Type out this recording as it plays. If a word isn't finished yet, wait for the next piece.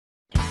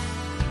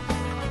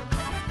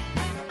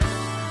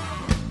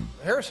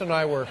Harris and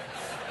I were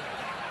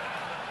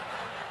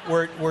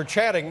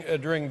chatting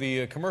during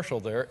the commercial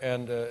there,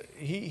 and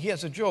he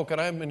has a joke, and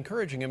I'm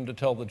encouraging him to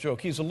tell the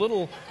joke. He's a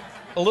little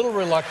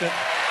reluctant.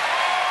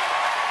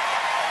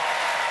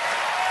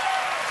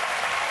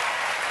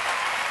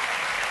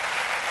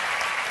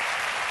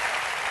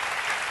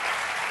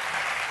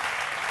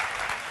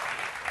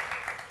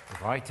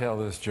 If I tell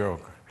this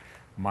joke,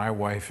 my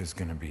wife is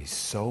going to be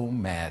so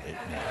mad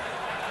at me.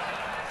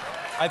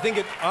 I think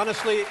it,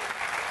 honestly,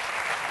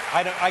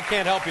 I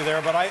can't help you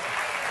there, but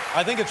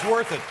I think it's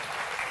worth it.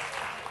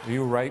 Will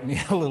you write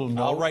me a little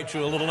note? I'll write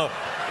you a little note.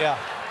 Yeah,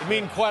 it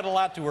means quite a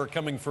lot to her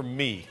coming from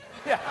me.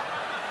 Yeah.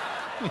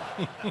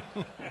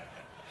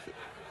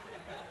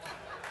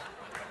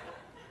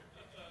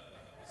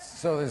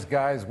 So this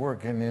guy's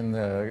working in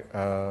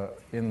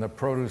the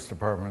produce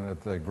department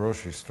at the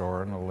grocery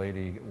store, and a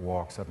lady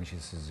walks up and she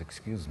says,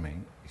 "Excuse me."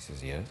 He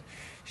says, "Yes."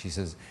 She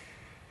says,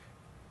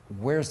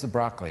 "Where's the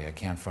broccoli? I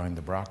can't find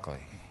the broccoli."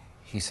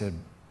 He said,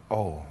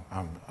 "Oh,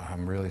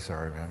 I'm really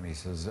sorry, ma'am." He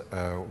says,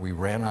 "We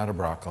ran out of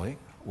broccoli.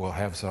 We'll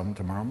have some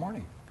tomorrow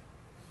morning."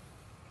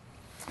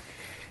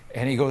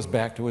 And he goes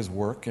back to his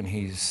work, and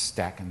he's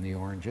stacking the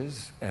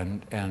oranges,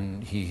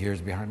 and he hears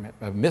behind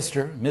him,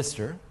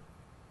 "Mister."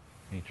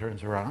 He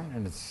turns around,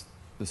 and it's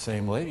the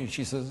same lady.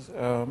 She says,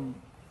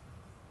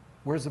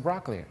 "Where's the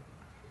broccoli?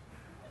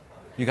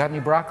 You got any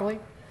broccoli?"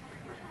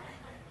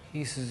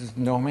 He says,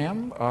 "No,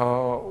 ma'am.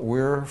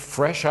 We're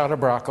fresh out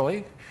of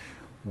broccoli.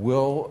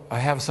 We'll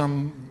have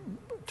some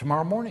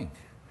tomorrow morning."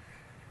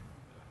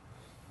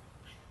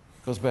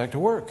 Goes back to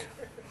work.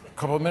 A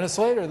couple of minutes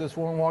later, this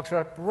woman walks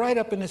right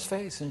up in his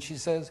face, and she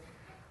says,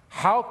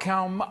 "How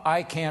come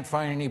I can't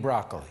find any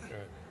broccoli?"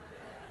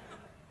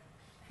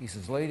 He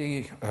says,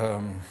 "Lady,"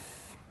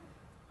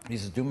 he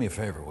says, "do me a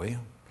favor, will you?"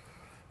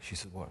 She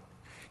said, "What?"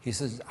 He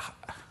says,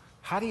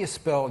 "How do you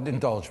spell,"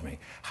 indulge me,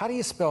 "how do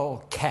you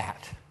spell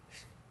cat?"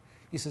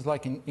 He says,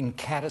 "Like in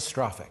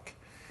catastrophic."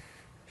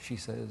 She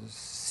says,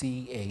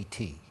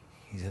 C-A-T.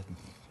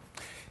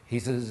 He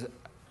says,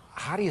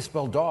 "How do you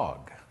spell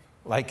dog?"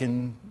 Like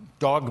in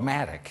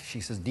dogmatic.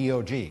 She says,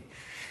 D-O-G.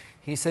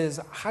 He says,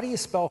 "How do you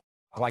spell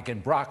like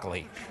in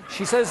broccoli?"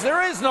 She says,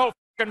 "There is no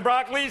fucking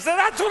broccoli." He said,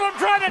 "That's what I'm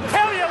trying to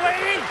tell you,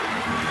 lady."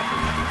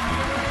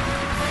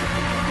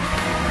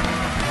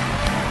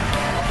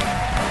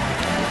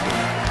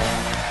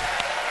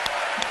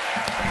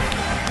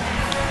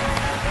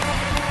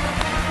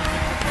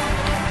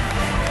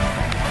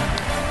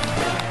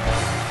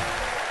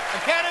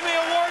 Academy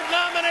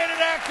Award-nominated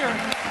actor.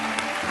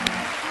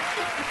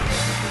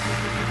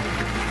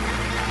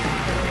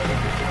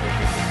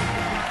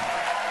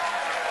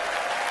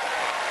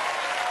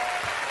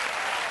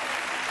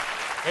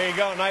 There you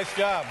go. Nice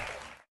job.